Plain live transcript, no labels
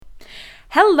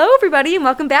Hello, everybody, and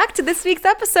welcome back to this week's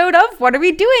episode of What Are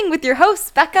We Doing with your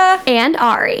hosts, Becca and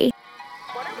Ari.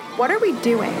 What are we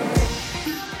doing?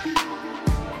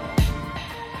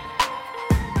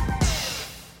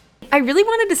 I really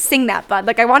wanted to sing that, bud.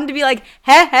 Like, I wanted to be like,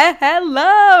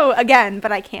 hello again,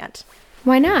 but I can't.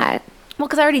 Why not? Well,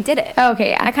 because I already did it. Okay,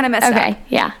 yeah. I kind of messed up. Okay,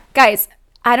 yeah. Guys,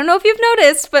 I don't know if you've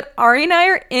noticed, but Ari and I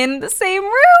are in the same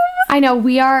room. I know,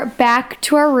 we are back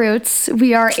to our roots.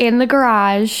 We are in the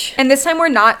garage. And this time we're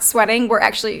not sweating, we're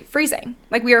actually freezing.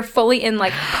 Like, we are fully in,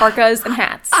 like, parkas and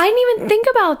hats. I didn't even think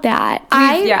about that.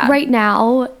 Yeah. Right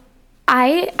now,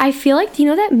 I feel like, you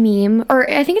know that meme,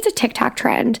 or I think it's a TikTok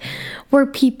trend, where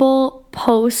people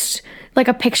post, like,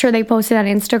 a picture they posted on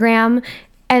Instagram,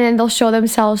 and then they'll show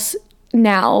themselves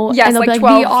now. Yes, and they'll like be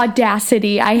 12. the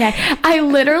audacity I had. I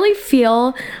literally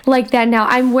feel like that now.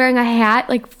 I'm wearing a hat,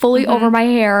 like, fully over my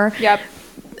hair. Yep.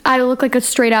 I look like a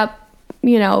straight up,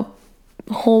 you know,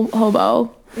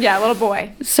 hobo. Yeah, little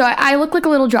boy. So I look like a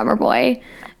little drummer boy.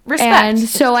 Respect. And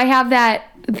so I have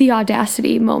the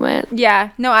audacity moment. Yeah,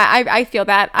 no, I feel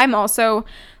that. I'm also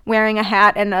wearing a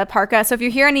hat and a parka. So if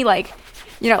you hear any, like,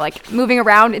 you know, like, moving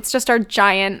around, it's just our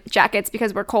giant jackets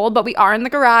because we're cold. But we are in the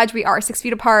garage. We are 6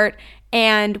 feet apart.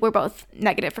 And we're both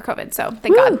negative for COVID. So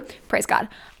thank God. Praise God.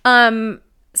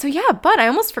 So yeah, but I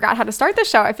almost forgot how to start the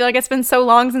show. I feel like it's been so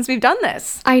long since we've done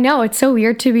this. I know. It's so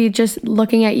weird to be just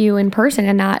looking at you in person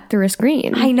and not through a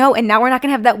screen. I know. And now we're not going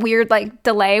to have that weird, like,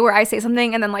 delay where I say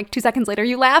something and then, like, 2 seconds later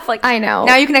you laugh. Like, I know.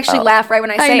 Now you can actually laugh right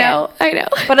when I say it. I know.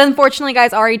 But unfortunately,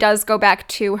 guys, Ari does go back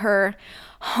to her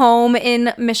home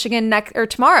in Michigan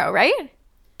tomorrow, right?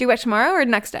 Do you go back tomorrow or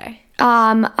next day?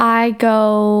 I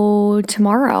go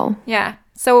tomorrow. Yeah.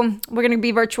 So we're going to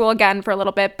be virtual again for a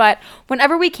little bit, but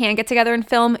whenever we can get together and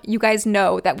film, you guys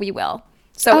know that we will.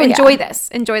 So enjoy this.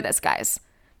 Enjoy this, guys.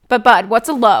 But Bud, what's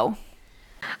a low?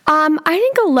 I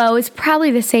think a low is probably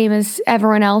the same as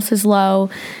everyone else's low.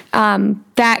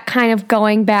 That kind of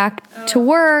going back to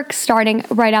work, starting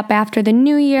right up after the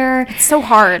new year. It's so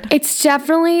hard. It's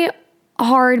definitely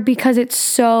hard because it's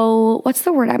so, what's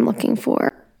the word I'm looking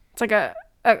for? It's like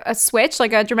a switch,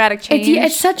 like a dramatic change.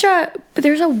 It's such a,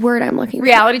 there's a word I'm looking for.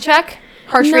 Reality check?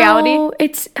 Harsh reality?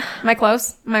 It's, Am I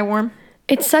close? Am I warm?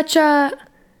 it's such a,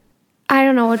 I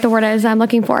don't know what the word is I'm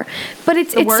looking for, but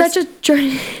it's such a,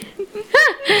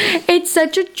 it's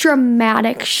such a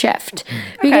dramatic shift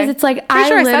because it's like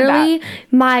I literally,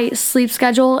 my sleep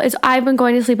schedule is, I've been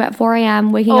going to sleep at 4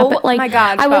 a.m. waking up at, like, my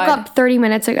God, I woke up 30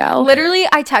 minutes ago. Literally,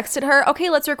 I texted her, okay,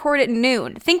 let's record at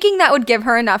noon, thinking that would give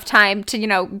her enough time to, you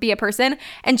know, be a person.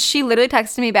 And she literally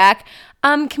texted me back,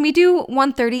 can we do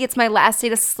 1:30? It's my last day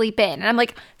to sleep in. And I'm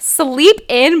like, sleep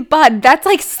in? Bud, that's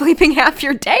like sleeping half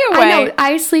your day away. I know,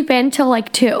 I sleep in till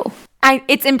like 2.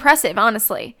 It's impressive,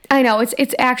 honestly. I know,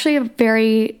 it's actually a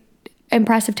very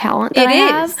impressive talent that I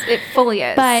have. It fully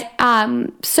is. But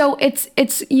so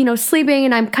it's you know, sleeping,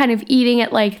 and I'm kind of eating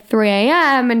at like 3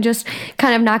 a.m. and just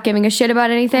kind of not giving a shit about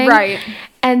anything. Right.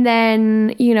 And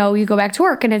then, you know, you go back to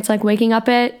work and it's like waking up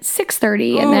at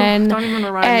 6:30 and then don't even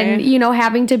remind me. you know,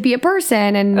 having to be a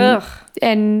person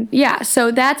and yeah,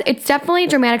 so it's definitely a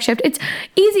dramatic shift. It's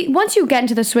easy once you get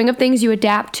into the swing of things, you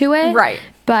adapt to it. Right.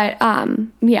 But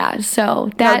yeah,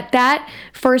 so that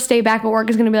first day back at work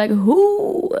is gonna be like,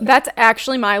 whoo. That's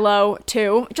actually my low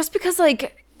too. Just because,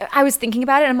 like, I was thinking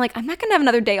about it, I'm like, I'm not gonna have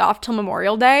another day off till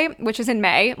Memorial Day, which is in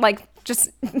May. Like,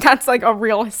 just that's like a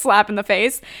real slap in the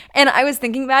face. And I was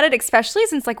thinking about it, especially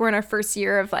since, like, we're in our first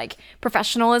year of, like,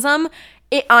 professionalism.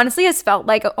 It honestly has felt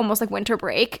like almost like winter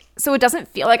break. So it doesn't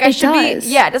feel like I should be.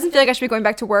 Yeah, it doesn't feel like I should be going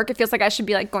back to work. It feels like I should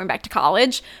be, like, going back to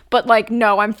college. But, like,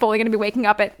 no, I'm fully going to be waking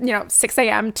up at, you know, 6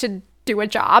 a.m. to do a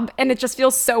job. And it just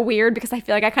feels so weird because I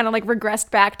feel like I kind of, like, regressed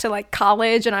back to, like,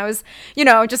 college. And I was, you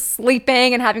know, just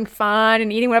sleeping and having fun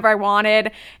and eating whatever I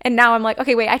wanted. And now I'm like,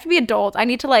 okay, wait, I have to be adult. I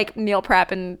need to, like, meal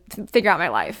prep and figure out my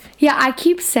life. Yeah, I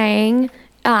keep saying,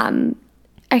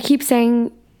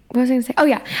 what was I gonna say? Oh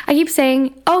yeah, I keep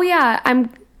saying, oh yeah,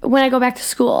 when I go back to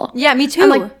school. Yeah, me too. I'm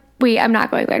like, wait, I'm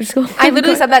not going back to school. I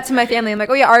literally said that to my family. I'm like,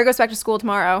 oh yeah, Ari goes back to school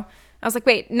tomorrow. I was like,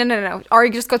 wait, no.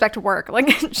 Ari just goes back to work. Like,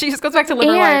 she just goes back to live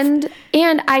her life.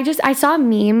 And I saw a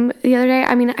meme the other day.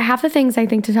 I mean, half the things I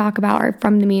think to talk about are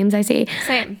from the memes I see.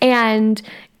 Same. And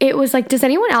it was like, does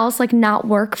anyone else, like, not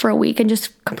work for a week and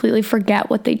just completely forget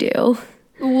what they do?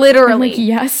 Literally. I'm like,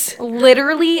 yes.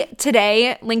 Literally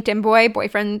today, LinkedIn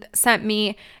boyfriend sent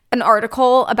me an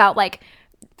article about, like,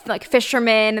 like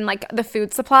fishermen and like the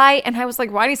food supply, and I was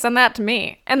like, why do you send that to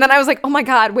me? And then I was like, oh my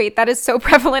god, wait, that is so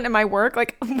prevalent in my work,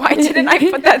 like why didn't I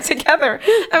put that together?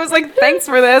 I was like, thanks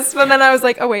for this, but then I was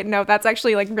like, oh wait, no, that's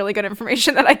actually like really good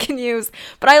information that I can use.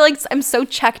 But I'm so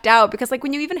checked out because like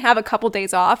when you even have a couple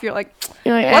days off, you're like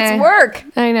what's work?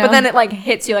 I know. But then it like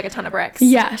hits you like a ton of bricks.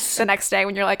 Yes. The next day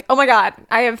when you're like, oh my god,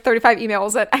 I have 35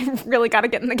 emails that I really got to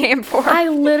get in the game for. I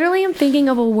literally am thinking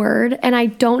of a word and I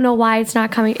don't know why it's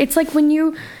not coming. It's like when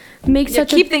you make such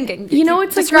keep thinking. You know,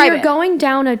 it's like when you're it. going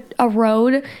down a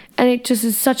road and it just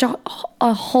is such a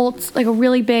halt, like a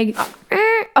really big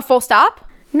A full stop?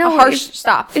 No, a harsh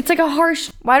stop. It's like a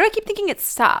harsh. Why do I keep thinking it's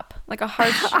stop? Like a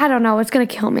harsh. I don't know. It's gonna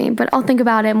kill me, but I'll think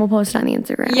about it and we'll post it on the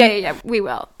Instagram. Yeah, we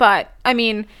will. But I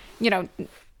mean, you know,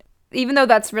 even though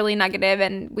that's really negative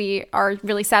and we are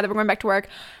really sad that we're going back to work,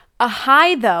 a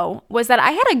high though was that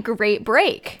I had a great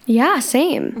break. Yeah,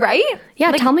 same. Right? Yeah,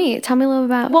 like, tell me a little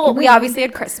about. Well, we obviously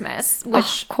had Christmas,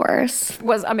 which of course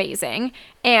was amazing,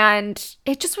 and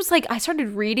it just was like I started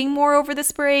reading more over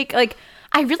this break. Like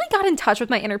I really got in touch with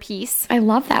my inner peace. I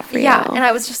love that for you. Yeah, and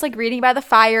I was just like reading by the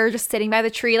fire, just sitting by the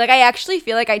tree. Like I actually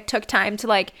feel like I took time to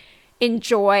like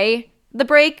enjoy the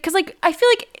break because like I feel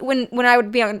like when I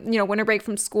would be on winter break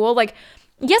from school, like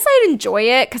yes, I'd enjoy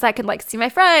it because I could like see my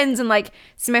friends and like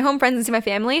see my home friends and see my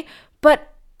family,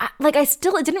 but it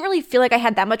didn't really feel like I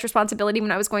had that much responsibility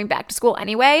when I was going back to school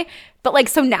anyway. But like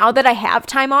so now that I have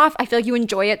time off, I feel like you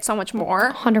enjoy it so much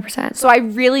more. 100%. So I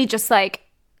really just like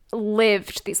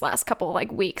lived these last couple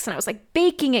like weeks, and I was like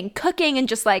baking and cooking and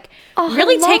just like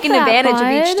really taking advantage of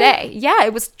each day. Yeah,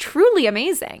 it was truly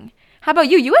amazing. How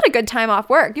about you? You had a good time off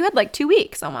work. You had like 2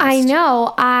 weeks almost. I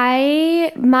know.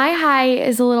 My high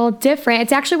is a little different.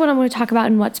 It's actually what I'm going to talk about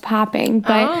in What's Popping.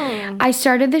 But I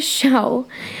started this show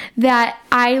that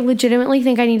I legitimately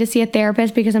think I need to see a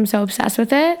therapist because I'm so obsessed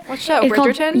with it. What show? It's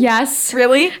Bridgerton? Yes.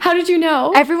 Really? How did you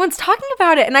know? Everyone's talking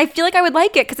about it, and I feel like I would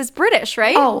like it because it's British,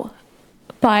 right? Oh.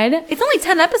 Bud. It's only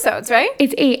 10 episodes, right?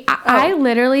 It's 8.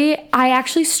 I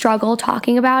actually struggle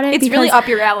talking about it. It's really up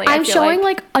your alley. I'm showing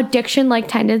like addiction-like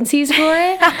tendencies for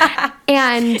it.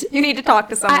 And you need to talk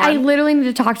to someone. I literally need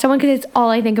to talk to someone because it's all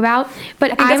I think about.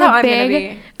 But I'm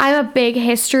a big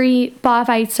history buff.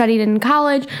 I studied in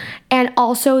college, and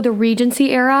also the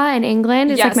Regency era in England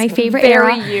is like my favorite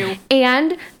era. You.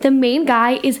 And the main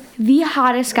guy is the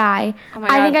hottest guy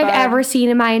I think I've ever seen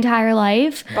in my entire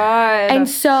life. And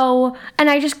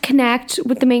I just connect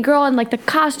with the main girl and like the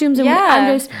costumes and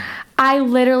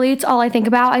it's all I think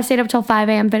about. I stayed up till 5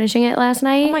 a.m. finishing it last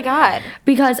night. Oh my god.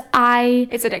 Because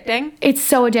it's addicting. It's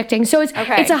so addicting. So it's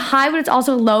a high, but it's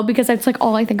also low because it's like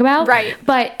all I think about. Right.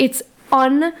 But it's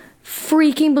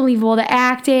freaking believable. The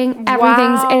acting,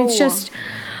 everything's, and it's just,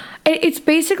 it's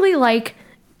basically like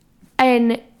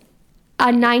a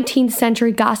 19th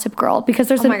century Gossip Girl because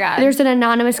there's an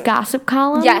anonymous gossip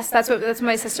column. Yes, that's what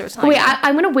my sister was telling me.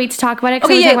 I'm gonna wait to talk about it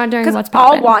because I was wondering what's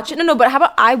popping. I'll watch it. No, but how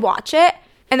about I watch it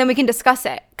and then we can discuss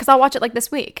it because I'll watch it like this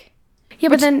week. Yeah,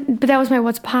 but that was my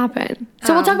What's Poppin'.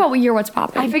 So we'll talk about your What's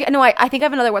Poppin'. I think I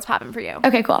have another What's Poppin' for you.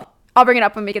 Okay, cool. I'll bring it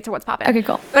up when we get to What's Poppin'. Okay,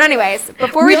 cool. But anyways,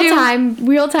 before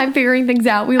real time figuring things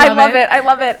out. I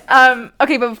love it.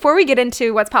 Okay, but before we get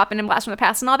into What's Poppin' and Blast from the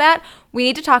Past and all that, we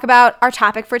need to talk about our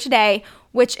topic for today,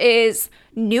 which is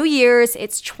New Year's.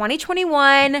 It's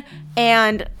 2021,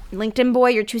 and LinkedIn boy,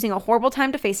 you're choosing a horrible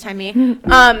time to FaceTime me.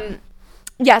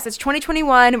 Yes, it's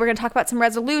 2021. We're going to talk about some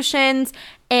resolutions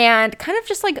and kind of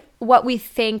just like what we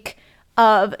think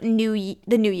of the New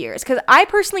Year's, because I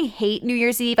personally hate New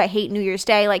Year's Eve. I hate New Year's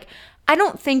Day. Like, I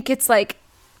don't think it's like,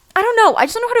 I don't know. I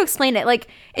just don't know how to explain it. Like,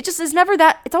 it just is never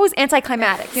that. It's always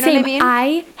anticlimactic. You know what I mean?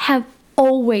 I have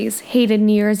always hated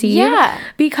New Year's Eve. Yeah.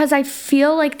 Because I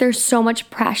feel like there's so much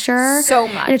pressure. So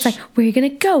much. And it's like, where are you going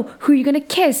to go? Who are you going to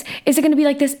kiss? Is it going to be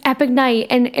like this epic night?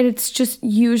 And it's just,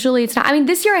 usually it's not. I mean,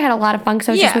 this year I had a lot of fun because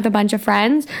I was just with a bunch of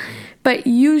friends. But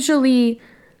usually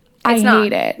I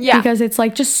hate it because it's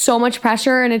like just so much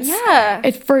pressure and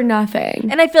it's for nothing.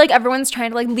 And I feel like everyone's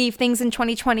trying to like leave things in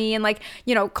 2020 and like,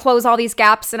 you know, close all these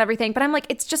gaps and everything. But I'm like,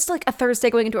 it's just like a Thursday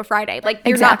going into a Friday. Like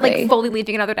you're not like fully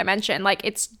leaving another dimension. Like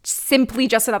it's simply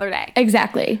just another day.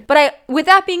 Exactly. But with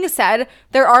that being said,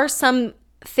 there are some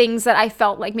things that I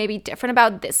felt like maybe different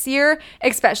about this year,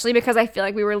 especially because I feel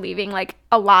like we were leaving like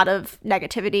a lot of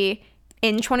negativity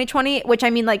in 2020, which I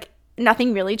mean like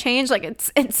nothing really changed. Like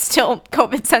it's still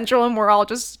COVID central and we're all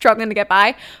just struggling to get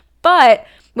by. But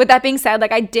with that being said,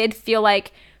 like I did feel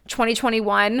like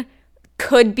 2021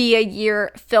 could be a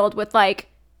year filled with like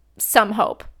some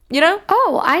hope, you know?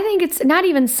 Oh, I think it's not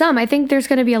even some. I think there's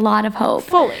going to be a lot of hope.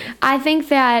 Fully. I think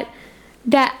that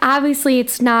obviously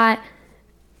it's not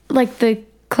like the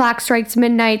clock strikes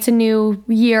midnight, it's a new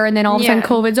year, and then all of a sudden Yeah.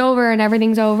 COVID's over and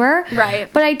everything's over. Right.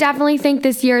 But I definitely think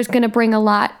this year is going to bring a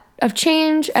lot of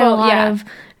change and a Well, lot yeah. of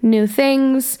new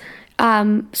things.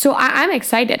 So I'm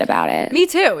excited about it. Me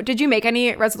too. Did you make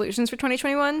any resolutions for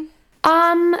 2021?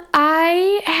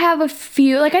 I have a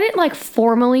few. Like, I didn't like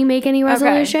formally make any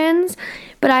resolutions,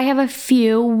 but I have a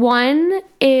few. One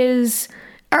is,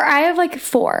 or I have like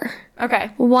 4.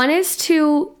 Okay. One is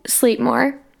to sleep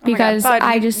more because Oh my God, bud,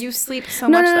 I you- just you sleep so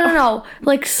no, much. no, no, though. no, no.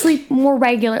 Like sleep more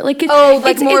regular. Like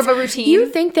more of a routine? You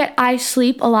think that I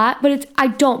sleep a lot, but I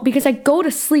don't because I go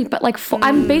to sleep at like 4.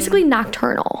 I'm basically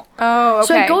nocturnal. Oh, okay.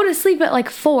 So I go to sleep at like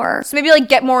 4. So maybe like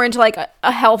get more into like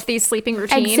a healthy sleeping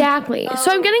routine. Exactly.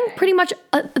 So I'm getting pretty much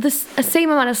the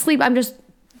same amount of sleep. I'm just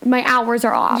my hours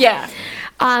are off. Yeah.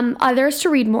 Others to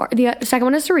read more. The second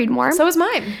one is to read more. So is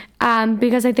mine.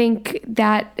 Because I think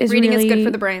that is Reading is really good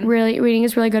for the brain. Really, reading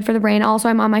is really good for the brain. Also,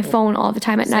 I'm on my phone all the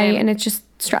time at night, Same. and it's just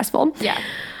stressful. Yeah.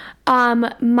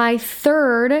 My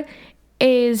third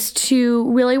is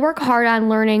to really work hard on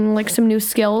learning like some new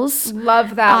skills.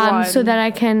 Love that one. So that I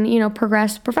can,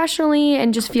 progress professionally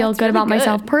and just feel That's good really about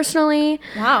myself good. personally.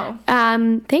 Wow.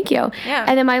 Thank you. Yeah.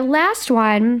 And then my last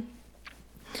one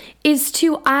is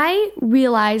I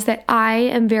realize that I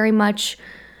am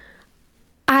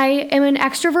an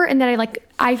extrovert and that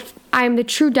I'm the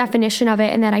true definition of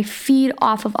it and that I feed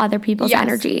off of other people's Yes,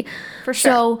 energy. for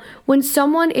sure. So when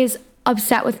someone is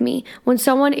upset with me, when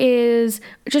someone is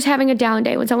just having a down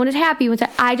day, when someone is happy,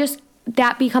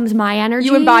 that becomes my energy.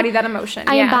 You embody that emotion.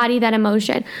 I yeah. embody that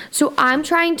emotion. So I'm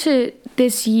trying to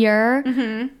this year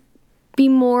Mm-hmm. be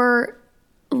more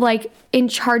like in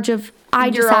charge of Your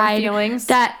own decide feelings.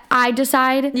 that I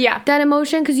decide Yeah. that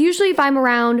emotion. Because usually if I'm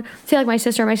around, say like my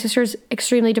sister's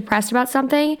extremely depressed about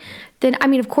something, then I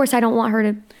mean of course I don't want her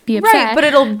to be upset. Right, but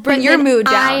it'll bring your then mood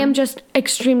down. I am just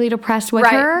extremely depressed with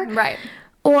Right, her. right.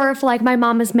 Or if like my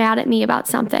mom is mad at me about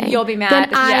something, You'll be mad,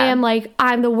 Then I yeah. am like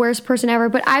I'm the worst person ever.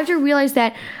 But I have to realize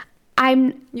that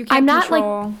You can't I'm not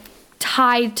control. like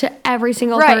tied to every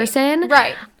single Right, person.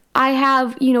 right. I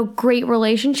have, great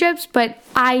relationships, but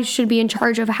I should be in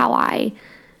charge of how I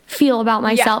feel about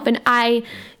myself and I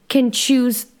can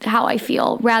choose how I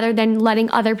feel rather than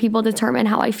letting other people determine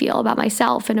how I feel about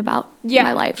myself and about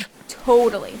my life.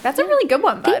 Totally. That's a really good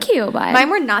one, bud. Thank you, bud. Mine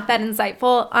were not that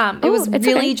insightful. It was it's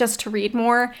really okay. just to read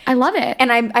more. I love it.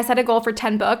 And I set a goal for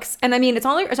 10 books. And I mean, it's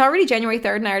already January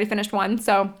 3rd and I already finished one.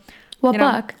 So, What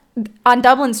book? On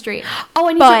Dublin Street. Oh,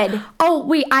 I need Bud. to. Oh,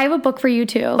 wait, I have a book for you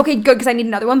too. Okay, good, because I need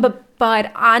another one.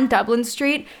 But on Dublin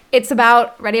Street, it's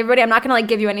about, ready everybody, I'm not gonna like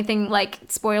give you anything like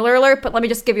spoiler alert, but let me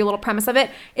just give you a little premise of it.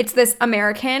 It's this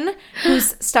American she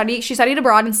studied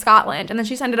abroad in Scotland, and then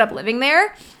she's ended up living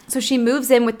there. So she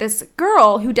moves in with this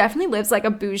girl who definitely lives like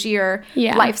a bougier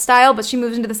lifestyle, but she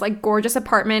moves into this like gorgeous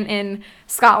apartment in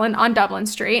Scotland on Dublin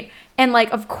Street. And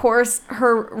like, of course,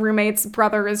 her roommate's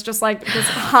brother is just like this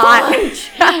hot.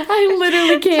 I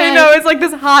literally can't. I know, it's like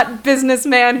this hot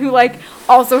businessman who like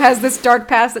also has this dark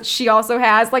past that she also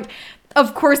has. Like,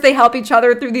 of course they help each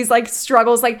other through these like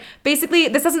struggles. Like, basically,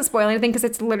 this doesn't spoil anything because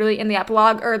it's literally in the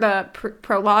epilogue or the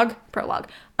prologue.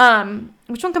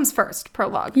 Which one comes first?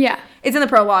 Prologue. Yeah. It's in the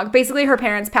prologue. Basically, her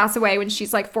parents pass away when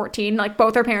she's like 14, like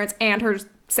both her parents and her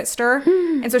sister.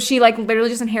 And so she like literally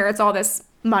just inherits all this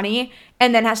money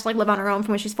and then has to like live on her own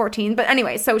from when she's 14. But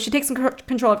anyway, so she takes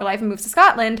control of her life and moves to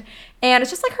Scotland, and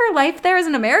it's just like her life there as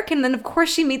an American. And then of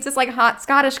course she meets this like hot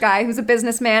Scottish guy who's a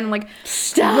businessman and like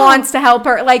wants to help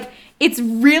her. Like, it's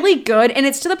really good, and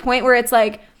it's to the point where it's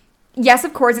like, yes,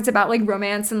 of course it's about like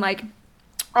romance and like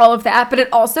all of that, but it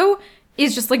also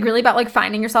is just like really about like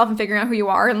finding yourself and figuring out who you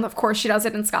are. And of course she does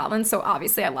it in Scotland, so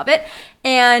obviously I love it.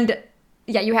 And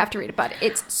yeah, you have to read it, bud.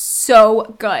 It's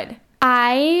so good.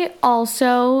 I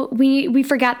also we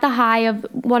forgot the high of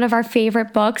one of our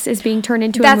favorite books is being turned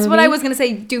into a movie. That's what I was gonna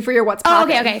say. Do for your what's Oh,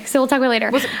 poppin'. okay. So we'll talk about it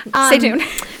later. Stay tuned.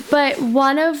 But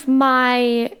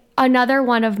another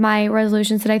one of my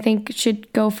resolutions that I think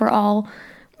should go for all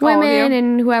women you.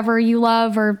 and whoever you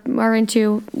love or are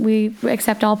into. We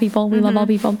accept all people. We love all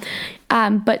people.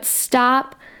 But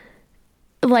stop.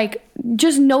 Like,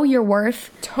 just know your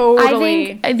worth.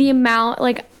 Totally. I think the amount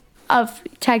like of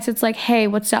texts, it's like, hey,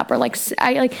 what's up? Or like,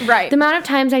 Right. the amount of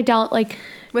times I dealt like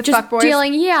With just fuckboys?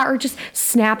 dealing, or just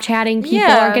Snapchatting people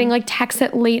Yeah. or getting like texts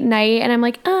at late night, and I'm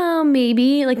like, oh,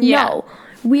 maybe. Like, Yeah. no,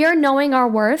 we are knowing our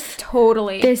worth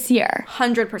Totally. this year.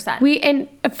 100%. We and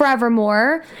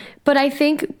forevermore. But I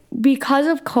think because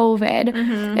of COVID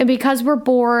and because we're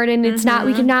bored and it's not,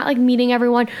 we cannot like meeting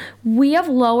everyone, we have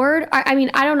lowered, I mean,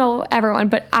 I don't know everyone,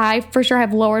 but I for sure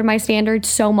have lowered my standards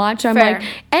so much. I'm Fair. like,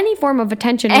 any form of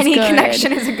attention is Any good.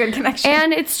 connection is a good connection.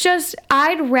 And it's just,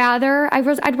 I'd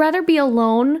rather be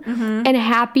alone and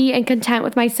happy and content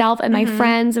with myself and my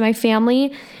friends and my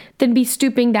family than be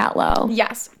stooping that low.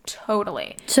 Yes,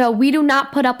 totally. So we do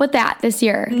not put up with that this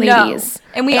year, No. ladies.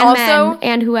 And we also- men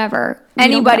and whoever. We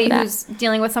don't put up Anybody with that. who's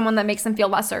dealing with someone that makes them feel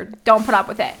lesser, don't put up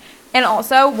with it. And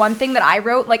also, one thing that I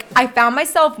wrote, like, I found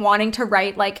myself wanting to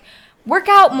write, like, work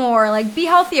out more, like, be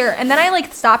healthier. And then I,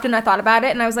 like, stopped and I thought about it,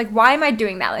 and I was like, why am I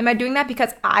doing that? Am I doing that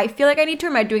because I feel like I need to, or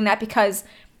am I doing that because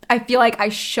I feel like I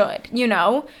should, you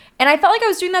know? And I felt like I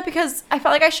was doing that because I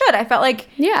felt like I should. I felt like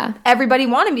Yeah. everybody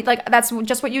wanted me. Like, that's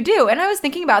just what you do. And I was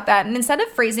thinking about that. And instead of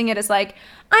phrasing it as, like,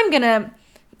 I'm going to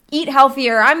eat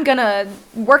healthier, I'm going to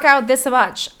work out this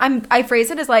much, I phrase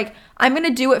it as, like, I'm going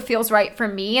to do what feels right for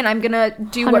me, and I'm going to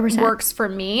do 100%. what works for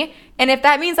me. And if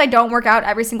that means I don't work out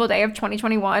every single day of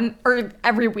 2021 or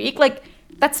every week, like,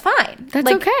 that's fine. That's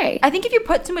Like, okay. I think if you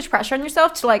put too much pressure on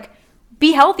yourself to, like,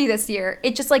 be healthy this year,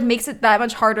 it just, like, makes it that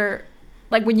much harder,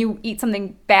 like, when you eat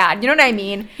something bad. You know what I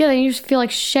mean? Yeah, then you just feel like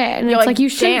shit. And You're it's like, like you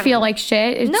shouldn't damn. feel like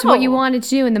shit. It's No. what you wanted to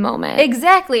do in the moment.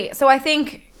 Exactly. So I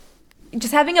think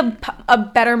just having a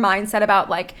better mindset about,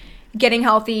 like, getting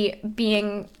healthy,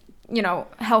 being, you know,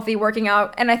 healthy, working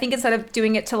out. And I think instead of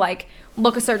doing it to, like,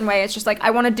 look a certain way, it's just like,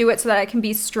 I want to do it so that I can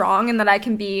be strong and that I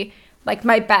can be, like,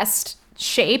 my best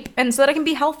shape, and so that I can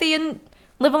be healthy and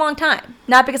live a long time.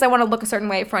 Not because I want to look a certain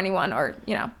way for anyone, or,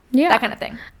 you know, Yeah. that kind of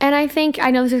thing. And I think, I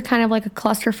know this is kind of like a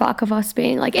clusterfuck of us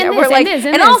being like, Yeah, and we're this, like, and this,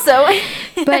 and this. also,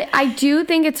 But I do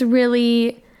think it's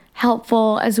really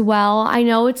helpful as well. I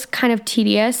know it's kind of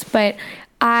tedious, but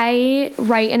I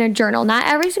write in a journal. Not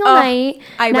every single night.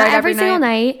 I not write every every single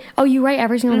night. Oh, you write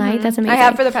every single night? That's amazing. I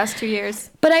have for the past 2 years.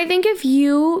 But I think if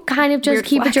you kind of just Weird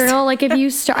keep flex. a journal, like if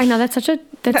you start, I know that's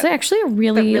actually a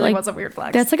really, That really like, was a weird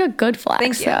flex. That's like a good flex.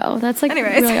 Thank you. So that's like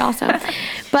Anyways. really awesome.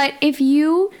 But if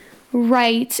you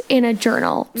write in a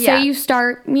journal, Yeah. say you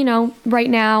start, you know, right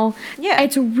now, Yeah.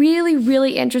 it's really,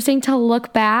 really interesting to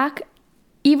look back,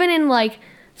 even in like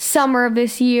summer of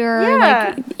this year,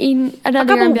 Yeah. like in another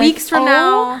couple year, and be weeks from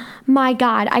now. "Oh my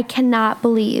God, I cannot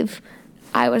believe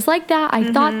I was like that.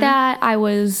 I thought that I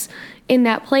was in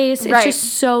that place." It's Right.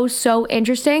 just so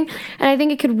interesting. And I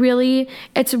think it's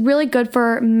really good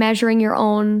for measuring your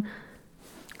own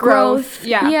growth.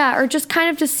 Yeah. Or just kind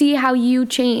of to see how you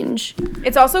change.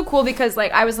 It's also cool because,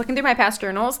 like, I was looking through my past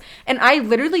journals, and I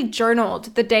literally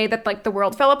journaled the day that, like, the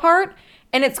world fell apart.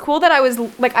 And it's cool that I was,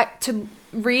 like, to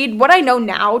read what I know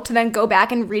now to then go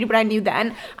back and read what I knew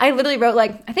then. I literally wrote,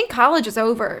 like, I think college is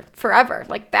over forever.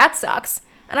 Like, that sucks.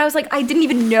 And I was like, I didn't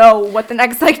even know what the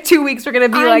next, like, 2 weeks were going to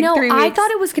be, I like, know. 3 weeks. I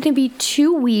thought it was going to be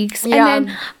 2 weeks. Yeah. And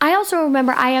then I also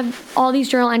remember I have all these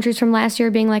journal entries from last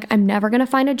year being like, I'm never going to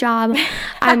find a job.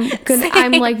 I'm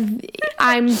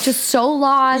just so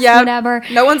lost, Yep. whatever.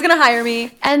 No one's going to hire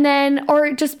me. And then,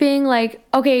 or just being like,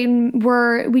 okay,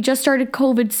 we just started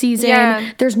COVID season.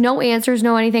 Yeah. There's no answers,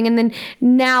 no anything. And then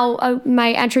now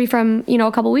my entry from, you know,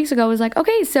 a couple weeks ago was like,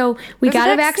 okay, so we There's a got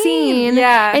a vaccine. vaccine.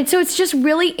 Yeah. And so it's just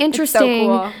really interesting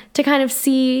cool. to kind of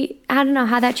see, I don't know,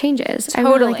 how that changes. I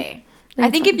really Totally. like it. I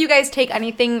think if you guys take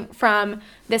anything from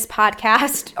this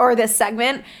podcast or this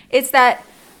segment, it's that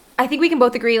I think we can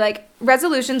both agree, like,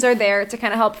 resolutions are there to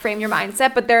kind of help frame your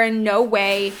mindset, but they're in no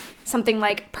way something,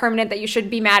 like, permanent that you should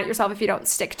be mad at yourself if you don't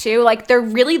stick to. Like, they're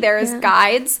really there as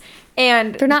guides.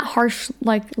 And They're not harsh,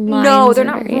 like, lines. no, they're or-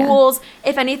 not yeah. rules.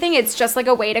 If anything, it's just like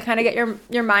a way to kind of get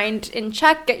your mind in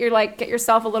check, get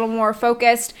yourself a little more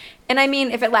focused. And I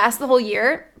mean, if it lasts the whole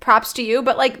year, props to you.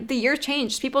 But, like, the year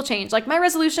changed, people changed. Like, my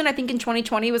resolution, I think in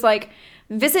 2020 was like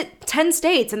visit 10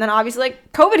 states, and then obviously,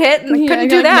 like, COVID hit and I Yeah, couldn't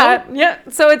you're do like, that. Yeah,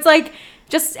 so it's like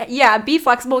just be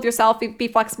flexible with yourself, be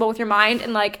flexible with your mind,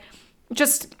 and, like,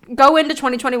 just go into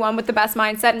 2021 with the best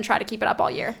mindset and try to keep it up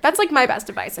all year. That's, like, my best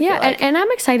advice. I Yeah, feel like. and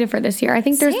I'm excited for this year. I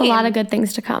think there's a lot Same. of good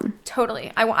things to come. Totally.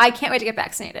 I can't wait to get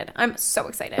vaccinated. I'm so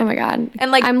excited. Oh my God.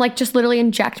 And, like, I'm like, just literally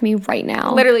inject me right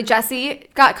now. literally, Jessie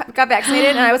got vaccinated,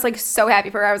 and I was, like, so happy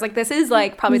for her. I was like, this is,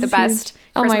 like, probably the This is best huge.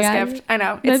 Oh my Christmas God. gift. I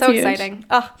know. It's That's so huge. exciting.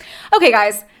 Oh. Okay,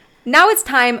 guys. Now it's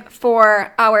time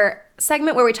for our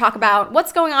segment where we talk about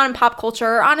what's going on in pop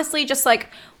culture, or honestly, just, like,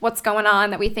 what's going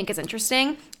on that we think is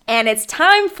interesting. And it's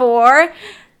time for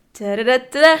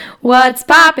What's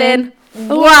Poppin'?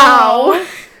 Wow.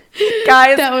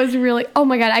 Guys, That was really, oh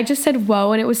my God, I just said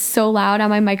whoa and it was so loud on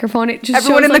my microphone. It just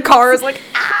everyone shows, in the like, car is like,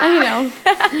 ah!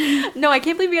 I know. No, I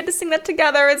can't believe we had to sing that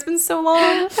together. It's been so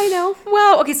long. I know.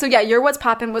 Wow. Okay, so yeah, your What's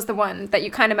Poppin' was the one that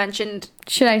you kind of mentioned.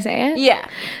 Should I say it? Yeah.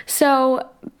 So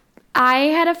I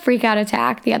had a freak out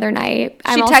attack the other night.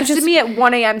 She texted me at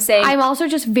 1 a.m. saying... I'm also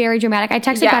just very dramatic. I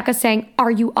texted Becca saying,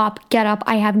 are you up? Get up.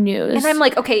 I have news. And I'm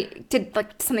like, okay, did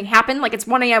like something happen? Like it's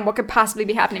 1 a.m. What could possibly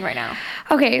be happening right now?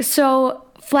 Okay, so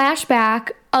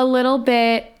flashback a little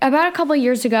bit. About a couple of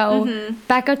years ago,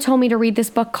 Becca told me to read this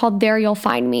book called There You'll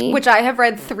Find Me. Which I have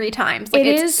read 3 times. Like,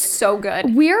 it's so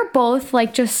good. We're both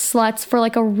like just sluts for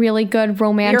like a really good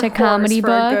romantic comedy book.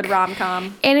 For a good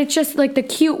rom-com. And it's just like the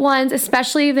cute ones,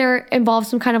 especially if there involves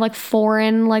some kind of like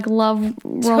foreign like love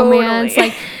romance.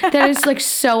 Like that is like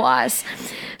so us.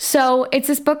 So it's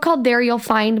this book called There You'll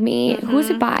Find Me. Who is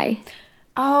it by?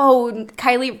 Oh,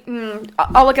 Kylie.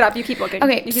 I'll look it up. You keep looking.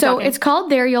 Okay, so it's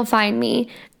called There You'll Find Me.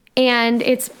 And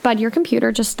it's, bud, your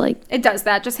computer just like... It does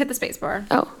that. Just hit the space bar.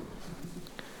 Oh.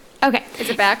 Okay. Is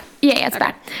it back? Yeah, it's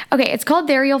back. Okay, it's called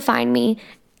There You'll Find Me.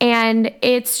 And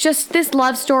it's just this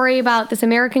love story about this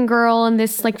American girl and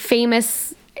this like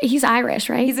famous... He's Irish,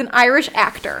 right? He's an Irish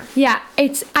actor. Yeah,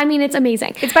 it's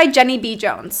amazing. It's by Jenny B.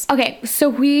 Jones. Okay,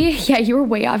 so you were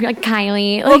way off. You're like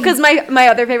Kylie. Well, because my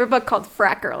other favorite book called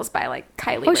Frat Girls by like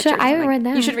Kylie Richards. I haven't read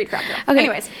that. You should read Frat Girl. Okay.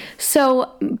 Anyways.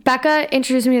 So Becca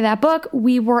introduced me to that book.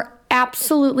 We were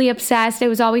absolutely obsessed. It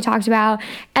was all we talked about.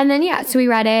 And then, so we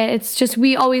read it. It's just,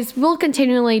 we'll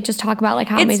continually just talk about like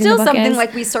how amazing the book is. It's still something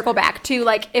like we circle back to,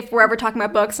 like if we're ever talking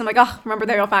about books, I'm like, oh, remember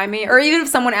There You'll Find Me? Or even if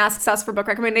someone asks us for book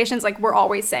recommendations, like we're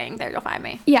always saying There You'll Find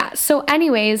Me. Yeah. So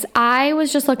anyways, I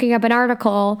was just looking up an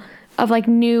article of like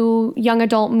new young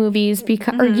adult movies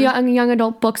or young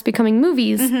adult books becoming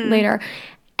movies later.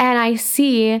 And I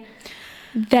see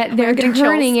that they're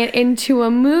turning it into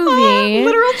a movie.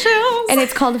 Literal chills. And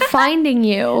it's called Finding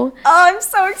You. Oh, I'm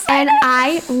so excited. And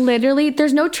I literally,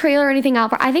 there's no trailer or anything out,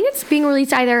 but I think it's being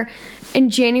released either in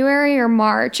January or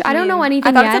March. I don't know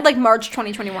anything yet. I thought it said like March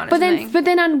 2021 But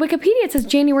then on Wikipedia it says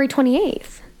January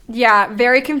 28th. Yeah,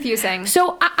 very confusing.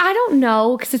 So I don't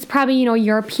know, because it's probably,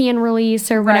 European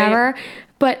release or whatever. Right.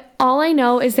 But all I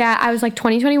know is that I was like,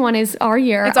 2021 is our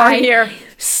year. It's our year.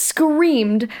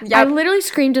 Screamed. Yep. I literally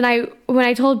screamed, and when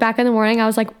I told Becca in the morning, I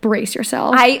was like, brace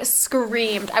yourself. I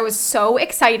screamed. I was so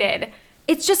excited.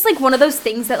 It's just like one of those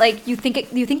things that like you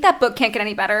think that book can't get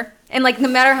any better, and like no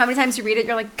matter how many times you read it,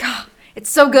 you're like, God, it's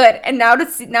so good. And now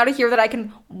to hear that I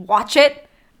can watch it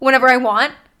whenever I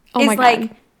want is like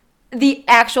the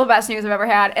actual best news I've ever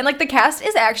had. And like the cast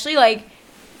is actually like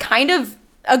kind of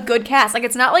a good cast. Like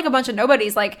it's not like a bunch of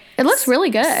nobodies. Like it looks really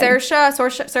good.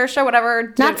 Saoirse,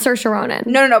 whatever. Not Saoirse Ronan.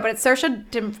 No, but it's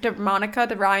Saoirse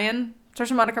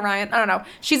Monica Ryan. I don't know.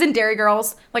 She's in Dairy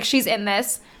Girls. Like she's in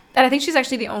this. And I think she's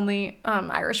actually the only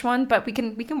Irish one, but we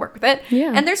can work with it.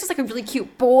 Yeah. And there's just like a really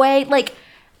cute boy. Like,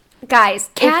 guys,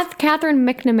 Catherine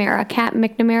McNamara, Kat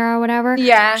McNamara, whatever.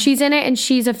 Yeah. She's in it, and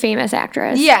she's a famous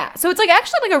actress. Yeah. So it's like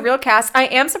actually like a real cast. I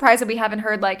am surprised that we haven't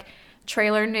heard like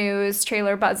trailer news,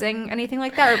 trailer buzzing, anything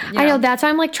like that. Or, I know, that's why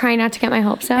I'm like trying not to get my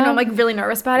hopes up. I know, I'm like really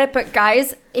nervous about it. But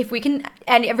guys, if we can,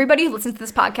 and everybody who listens to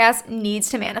this podcast needs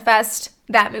to manifest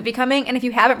that movie coming. And if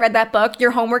you haven't read that book,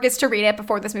 your homework is to read it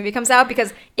before this movie comes out,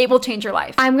 because it will change your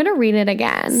life. I'm gonna read it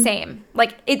again. Same.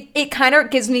 Like it kind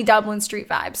of gives me Dublin Street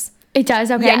vibes. It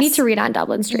does. Okay, yes. I need to read on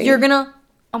Dublin Street. You're gonna,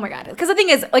 oh my God. Because the thing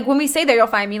is, like when we say There You'll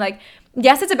Find Me, like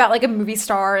yes, it's about like a movie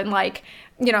star and like,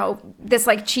 this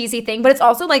like cheesy thing, but it's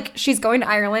also like she's going to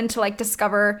Ireland to like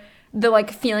discover the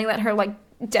like feeling that her like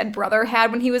dead brother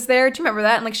had when he was there. Do you remember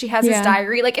that? And like she has his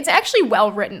diary. Like it's actually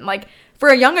well written. Like for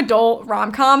a young adult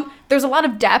rom-com, there's a lot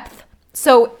of depth.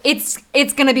 So it's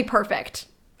gonna be perfect.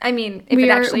 I mean, if it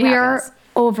actually happens. We are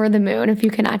over the moon, if you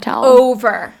cannot tell.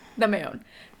 Over the moon.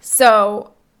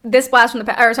 So this blast from the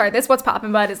past, this What's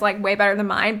Poppin' Bud is like way better than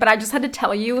mine. But I just had to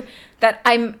tell you that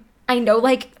I know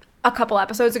like a couple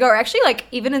episodes ago, or actually like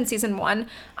even in season 1,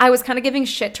 I was kind of giving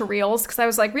shit to Reels, because I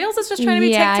was like, Reels is just trying to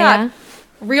be TikTok. Yeah.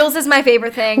 Reels is my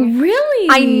favorite thing. Really?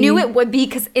 I knew it would be,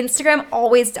 because Instagram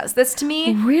always does this to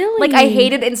me. Really? Like I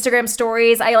hated Instagram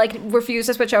stories. I like refused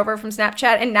to switch over from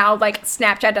Snapchat, and now like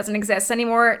Snapchat doesn't exist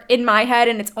anymore in my head,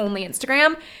 and it's only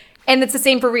Instagram. And it's the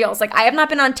same for Reels. Like I have not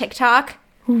been on TikTok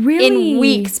in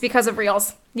weeks because of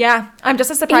Reels. Yeah, I'm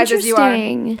just as surprised as you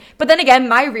are. But then again,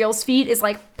 my Reels feed is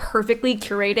like perfectly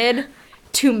curated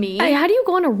to me. How do you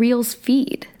go on a Reels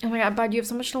feed? Oh my God, Bud, you have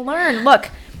so much to learn. Look,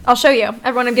 I'll show you.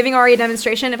 Everyone, I'm giving Ari a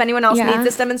demonstration. If anyone else needs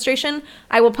this demonstration,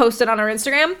 I will post it on our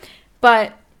Instagram.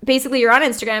 But basically, you're on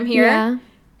Instagram here,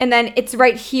 and then it's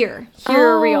right here.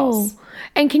 Here are Reels.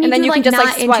 And can you do like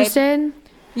not interested?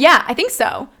 Yeah, I think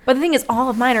so. But the thing is, all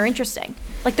of mine are interesting.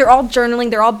 Like they're all journaling,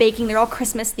 they're all baking, they're all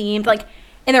Christmas themed. Like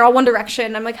and they're all One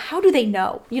Direction. I'm like, how do they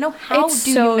know? You know, how It's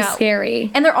do so you know?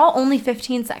 scary. And they're all only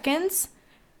 15 seconds.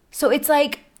 So it's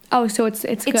like, Oh, so it's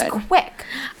it's good. quick.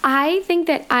 I think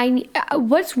that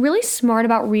what's really smart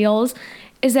about Reels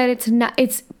is that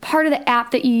it's part of the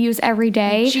app that you use every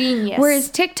day. Genius. Whereas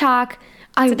TikTok,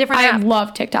 I different app.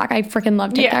 love TikTok. I freaking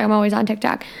love TikTok. Yeah. I'm always on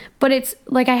TikTok. But it's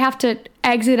like I have to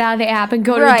exit out of the app and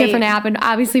go to a Right. different app. And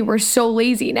obviously we're so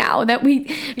lazy now that we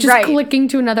just Right. clicking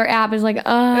to another app is like,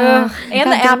 Ugh. And the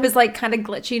that app don't- is like kind of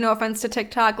glitchy. No offense to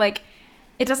TikTok. Like,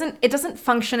 it doesn't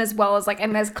function as well as like,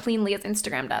 and as cleanly as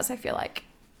Instagram does, I feel like.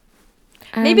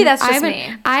 Maybe that's just me.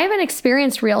 I haven't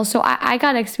experienced Reels, so I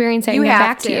got to experience it and get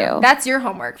back to you. That's your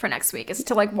homework for next week, is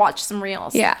to like watch some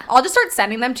reels. Yeah. I'll just start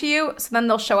sending them to you, so then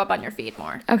they'll show up on your feed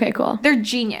more. Okay, cool. They're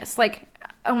genius. Like,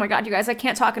 oh my god, you guys, I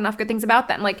can't talk enough good things about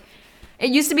them. Like,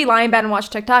 it used to be lie in bed and watch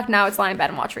TikTok. Now it's lie in bed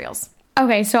and watch reels.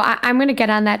 Okay, so I'm going to get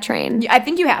on that train. I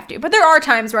think you have to, but there are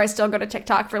times where I still go to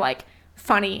TikTok for like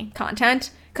funny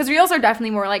content, because reels are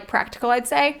definitely more like practical, I'd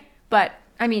say. But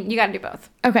I mean, you got to do both.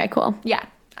 Okay, cool. Yeah.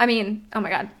 I mean, oh my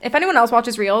god. If anyone else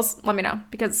watches reels, let me know,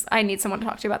 because I need someone to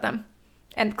talk to about them.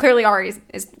 And clearly Ari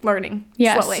is learning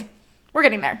slowly. We're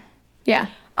getting there. Yeah.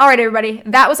 All right, everybody.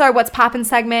 That was our What's Poppin'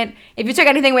 segment. If you took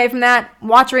anything away from that,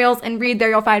 watch reels and read There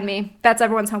You'll Find Me. That's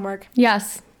everyone's homework.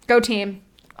 Yes. Go team.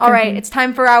 All right, it's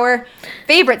time for our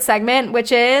favorite segment,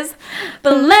 which is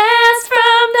Blast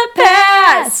from the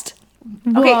Past.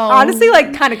 Okay, Whoa. honestly,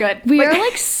 like, kind of good. We are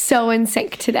like so in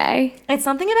sync today. It's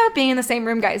something about being in the same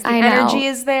room, guys. The I know. energy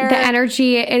is there. The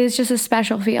energy, it is just a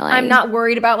special feeling. I'm not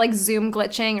worried about like Zoom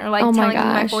glitching or like Oh my telling me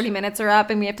my gosh. 40 minutes are up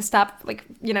and we have to stop, like,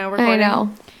 you know, recording. I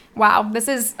know. Wow, this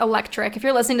is electric. If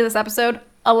you're listening to this episode,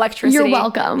 electricity. You're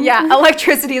welcome. Yeah,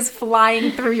 electricity is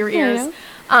flying through your ears.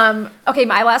 Okay,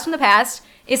 my last from the past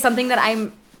is something that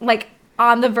I'm like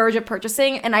on the verge of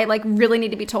purchasing, and I like really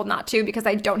need to be told not to because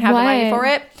I don't have the money What? for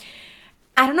it.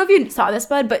 I don't know if you saw this,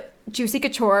 bud, but Juicy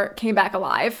Couture came back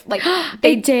alive. Like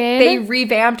They did? They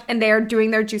revamped and they're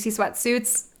doing their Juicy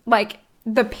sweatsuits. Like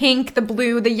the pink, the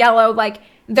blue, the yellow, like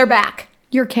they're back.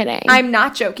 You're kidding. I'm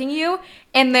not joking you.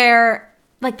 And they're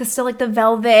like still like the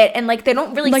velvet, and like they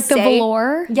don't really like the say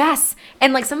velour. Yes.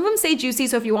 And like some of them say juicy,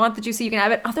 so if you want the juicy, you can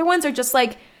have it. Other ones are just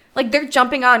like they're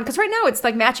jumping on, because right now it's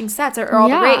like matching sets are all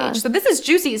the Yeah. rage. So this is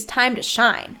Juicy's time to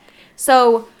shine.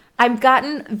 So I've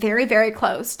gotten very, very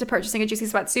close to purchasing a Juicy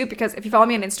sweatsuit, because if you follow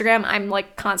me on Instagram, I'm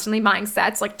like constantly buying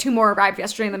sets. Like 2 more arrived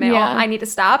yesterday in the mail. Yeah. I need to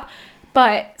stop.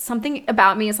 But something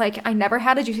about me is like, I never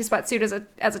had a Juicy sweatsuit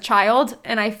as a child,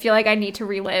 and I feel like I need to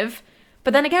relive.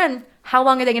 But then again, how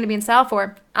long are they going to be in style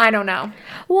for? I don't know.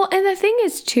 Well, and the thing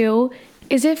is too,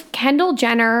 is if Kendall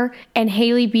Jenner and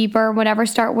Hailey Bieber, whatever,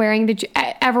 start wearing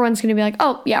everyone's gonna be like,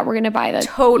 oh yeah, we're gonna buy the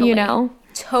Totally. you know.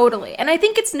 Totally. And I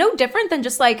think it's no different than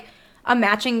just like a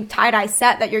matching tie-dye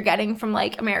set that you're getting from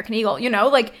like American Eagle, you know?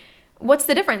 Like, what's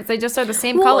the difference? They just are the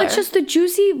same Well, color. it's just the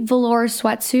Juicy velour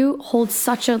sweatsuit holds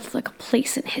such a like a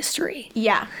place in history.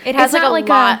 Yeah. It has It's like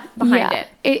not a lot behind yeah,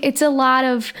 it. It's a lot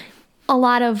of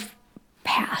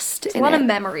past. A lot of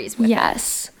memories with it.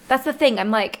 Yes. That's the thing.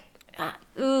 I'm like,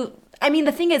 ooh. I mean,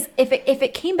 the thing is, if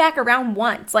it came back around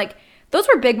once, like, those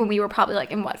were big when we were probably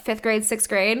like in what, 5th grade, 6th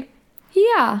grade?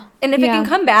 Yeah. And if it Yeah. can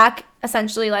come back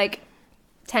essentially like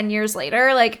 10 years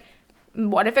later, like,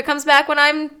 what if it comes back when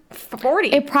I'm 40?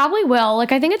 It probably will.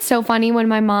 Like, I think it's so funny when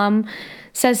my mom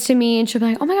says to me, and she'll be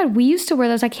like, oh my God, we used to wear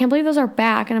those. I can't believe those are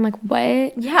back. And I'm like,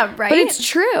 what? Yeah, right? But it's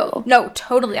true. No,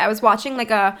 totally. I was watching like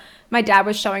my dad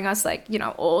was showing us like, you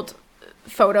know, old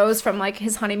photos from like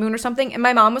his honeymoon or something, and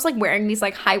my mom was like wearing these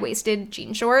like high-waisted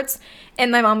jean shorts, and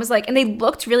my mom was like, and they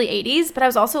looked really 80s, but I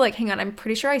was also like, hang on, I'm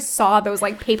pretty sure I saw those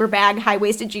like paper bag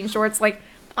high-waisted jean shorts like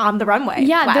on the runway.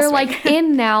 Yeah, last they're week. like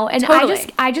in now. And Totally.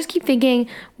 I just keep thinking,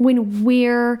 when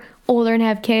we're older and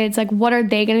have kids, like, what are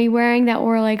they gonna be wearing that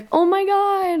we're like, oh my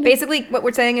God. Basically what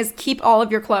we're saying is keep all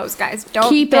of your clothes, guys. Don't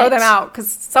Keep throw it. them out, because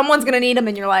someone's gonna need them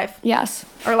in your life. Yes.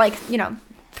 Or like, you know,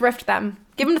 thrift them.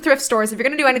 Give them to thrift stores. If you're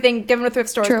gonna do anything, give them to thrift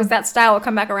stores, True. because that style will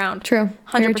come back around. True.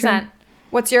 Very 100%. true.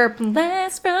 What's your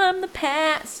blast from the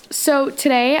past? So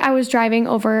today I was driving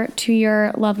over to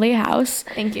your lovely house,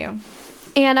 Thank you.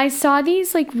 and I saw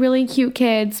these like really cute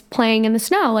kids playing in the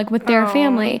snow, like with their Aw.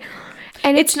 family.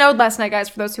 And It snowed last night, guys,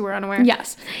 for those who were unaware.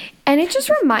 yes. And it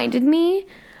just reminded me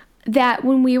that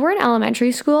when we were in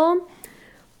elementary school,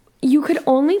 you could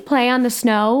only play on the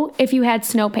snow if you had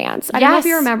snow pants. I don't know if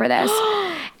you Yes. remember this.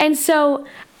 And so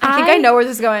I think I know where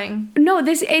this is going. No,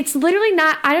 it's literally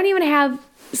not. I don't even have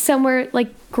somewhere like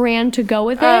grand to go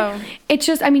with it. Oh. It's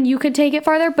just, I mean, you could take it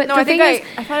farther, but No, the I think thing is,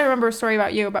 I thought I remember a story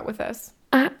about you about with this.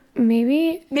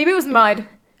 maybe Maybe it was mud.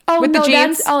 Oh, with no, the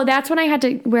jeans? that's when I had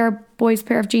to wear a boy's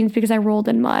pair of jeans because I rolled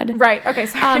in mud. Right. Okay.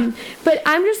 Sorry. But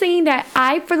I'm just saying that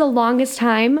I, for the longest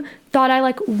time, thought I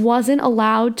like wasn't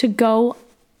allowed to go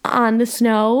on the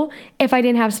snow if I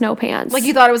didn't have snow pants. Like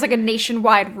you thought it was like a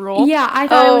nationwide rule? Yeah, I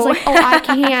thought it was like,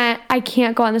 I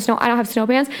can't go on the snow. I don't have snow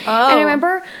pants. And I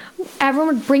remember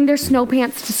everyone would bring their snow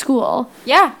pants to school.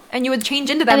 Yeah, and you would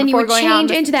change into them And then you before would going out.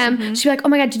 change into them. She'd be like, oh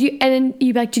my God, and then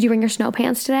you'd be like, did you bring your snow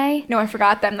pants today? No, I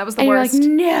forgot them. That was the And worst. you're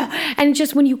like, no. And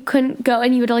just when you couldn't go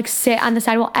and you would like sit on the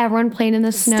side while everyone played in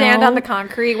the snow. Stand on the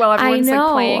concrete while everyone's like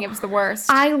know. playing. It was the worst.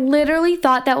 I literally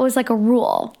thought that was like a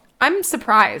rule. I'm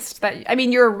surprised that, I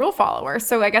mean, you're a rule follower,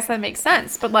 so I guess that makes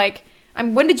sense. But like,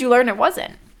 when did you learn it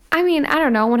wasn't? I mean, I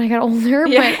don't know when I got older,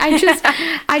 Yeah. but I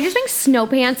just think snow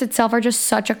pants itself are just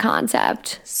such a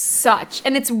concept.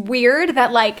 And it's weird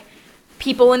that like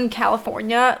people in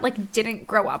California like didn't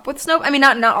grow up with snow. I mean,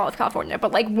 not all of California,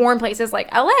 but like warm places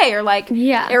like LA or like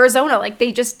Yeah. Arizona, like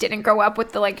they just didn't grow up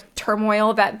with the like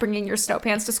turmoil that bringing your snow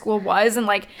pants to school was, and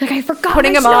like I forgot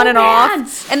putting my them on snow and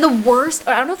pants. off. And the worst,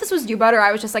 I don't know if this was you, Bud, or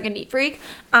I was just like a neat freak.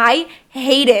 I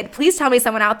hated, please tell me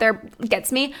someone out there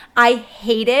gets me, I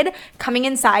hated coming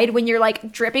inside when you're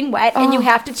like dripping wet and you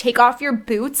have to take off your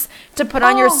boots to put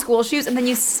on your school shoes, and then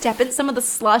you step in some of the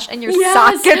slush and your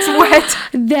sock gets wet.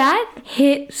 That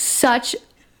hit such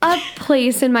a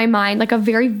place in my mind, like a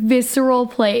very visceral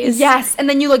place. Yes, and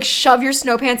then you like shove your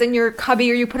snow pants in your cubby,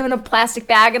 or you put them in a plastic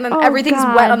bag, and then everything's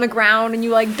God. wet on the ground, and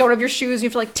you like don't have your shoes. You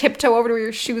have to like tiptoe over to where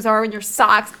your shoes are and your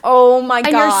socks. Oh my God.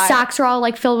 And your socks are all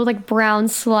like filled with like brown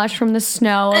slush from the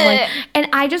snow. And, like, and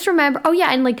I just remember,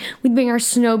 and like we'd bring our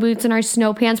snow boots and our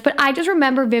snow pants. But I just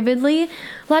remember vividly, a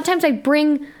lot of times I'd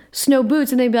bring snow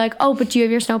boots and they'd be like, oh, but do you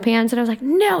have your snow pants? And I was like,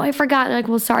 no, I forgot. They're like,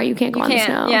 well, sorry, you can't go on the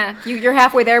snow. Yeah, you're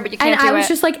halfway there, but you can't And do I was it.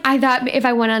 just like, I thought if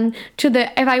I went on to the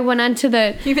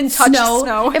You even touched the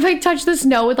snow. if I touched the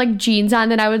snow with like jeans on,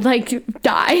 then I would like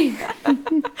die.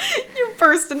 You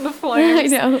burst into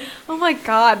flames. I know. Oh my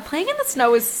God, playing in the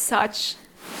snow is such,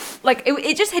 like,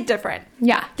 it just hit different.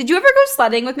 Yeah. Did you ever go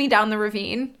sledding with me down the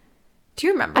ravine? Do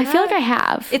you remember I feel that? like I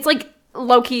have. It's like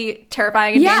low-key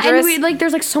terrifying and yeah, dangerous. and we like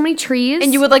there's like so many trees.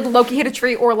 And you would like low-key hit a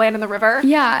tree or land in the river.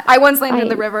 Yeah. I once landed in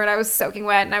the river and I was soaking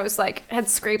wet and I was like, had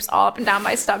scrapes all up and down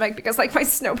my stomach because like my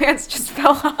snow pants just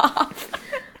fell off.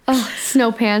 Oh,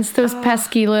 snow pants, those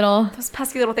pesky little. Those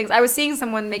pesky little things. I was seeing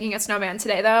someone making a snowman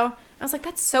today though. I was like,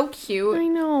 that's so cute. I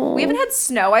know. We haven't had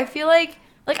snow. I feel like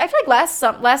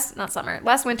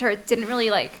last winter it didn't really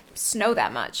like snow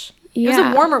that much. It was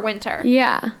Yeah. a warmer winter.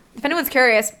 Yeah. If anyone's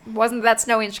curious, wasn't that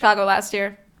snowy in Chicago last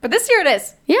year? But this year it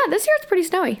is. Yeah, this year it's pretty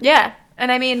snowy. Yeah.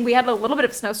 And I mean, we had a little bit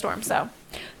of a snowstorm, so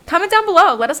comment down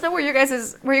below. Let us know where you guys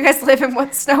live and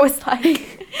what snow is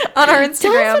like on our Tell us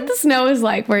Instagram. what the snow is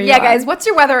like where you Yeah, are. guys, what's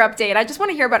your weather update? I just want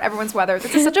to hear about everyone's weather.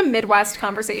 This is such a Midwest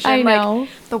conversation. I know. Like,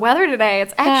 the weather today,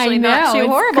 it's actually not know, too it's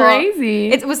horrible.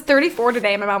 crazy. It was 34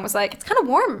 today. My mom was like, it's kind of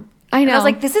warm. I And I was know.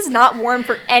 like, this is not warm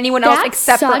for anyone else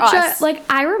except for us.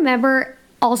 I remember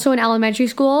also in elementary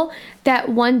school that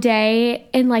one day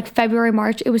in like February,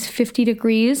 March, it was 50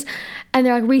 degrees. And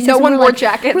they're like, recess. No and one we're wore like-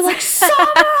 jackets. We're like, summer!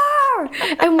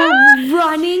 And we're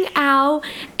running out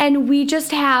and we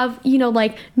just have,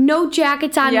 like no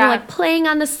jackets on. Yeah. We're like playing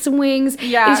on the swings.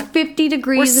 Yeah. It's 50 We're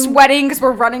degrees. and- sweating because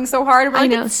we're running so hard. We're I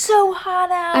like, know. it's so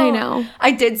hot out. I know.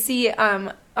 I did see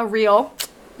a reel,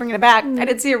 bringing it back. Mm. I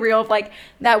did see a reel of like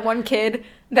that one kid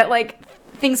that like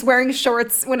thinks wearing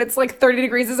shorts when it's like 30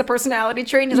 degrees is a personality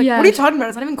trait. And he's like, Yeah. what are you talking about?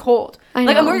 It's not even cold. I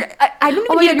Like, know. I'm wearing, I don't even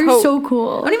Oh my need God, a you're coat. so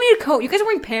cool. I don't even need a coat. You guys are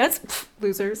wearing pants? Pfft,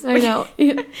 losers. I know.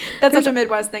 That's such a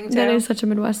Midwest thing too. That is such a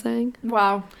Midwest thing.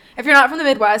 Wow. If you're not from the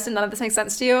Midwest and none of this makes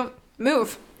sense to you,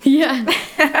 move. Yeah.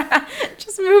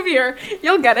 Just move here.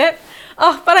 You'll get it.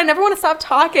 Oh, but I never want to stop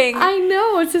talking. I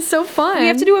know. It's just so fun. We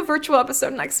have to do a virtual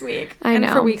episode next week. I and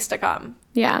know. for weeks to come.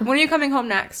 Yeah. When are you coming home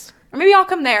next? Or maybe I'll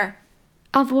come there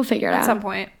We'll figure it at out. some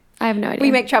point. I have no idea.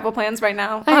 We make travel plans right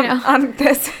now I know. on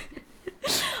this.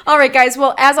 All right, guys.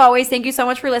 Well, as always, thank you so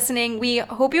much for listening. We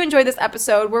hope you enjoyed this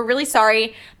episode. We're really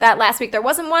sorry that last week there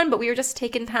wasn't one, but we were just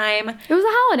taking time. It was the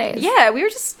holidays. Yeah, we were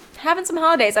just having some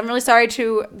holidays. I'm really sorry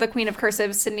to the Queen of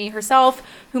Cursive, Sydney herself,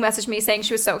 who messaged me saying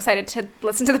she was so excited to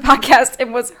listen to the podcast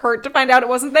and was hurt to find out it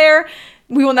wasn't there.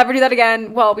 We will never do that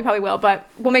again. Well, we probably will, but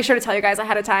we'll make sure to tell you guys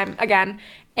ahead of time again.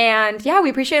 And yeah, we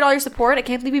appreciate all your support. I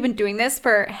can't believe we've been doing this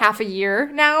for half a year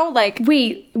now. Like,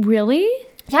 Wait, really?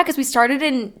 yeah, because we started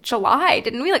in July,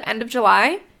 didn't we? Like, end of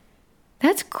July?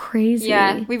 That's crazy.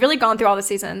 Yeah, we've really gone through all the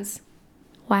seasons.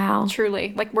 Wow.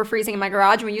 Truly. Like, we're freezing in my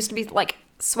garage, and we used to be, like,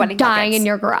 sweating Dying buckets. in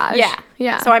your garage. Yeah.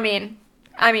 Yeah. So, I mean,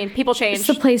 people change. It's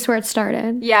the place where it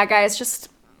started. Yeah, guys, just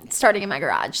starting in my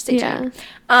garage. Stay Yeah.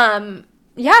 tuned.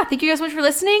 yeah, thank you guys so much for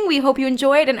listening. We hope you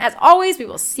enjoyed. And as always, we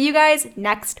will see you guys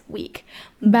next week.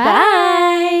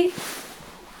 Bye.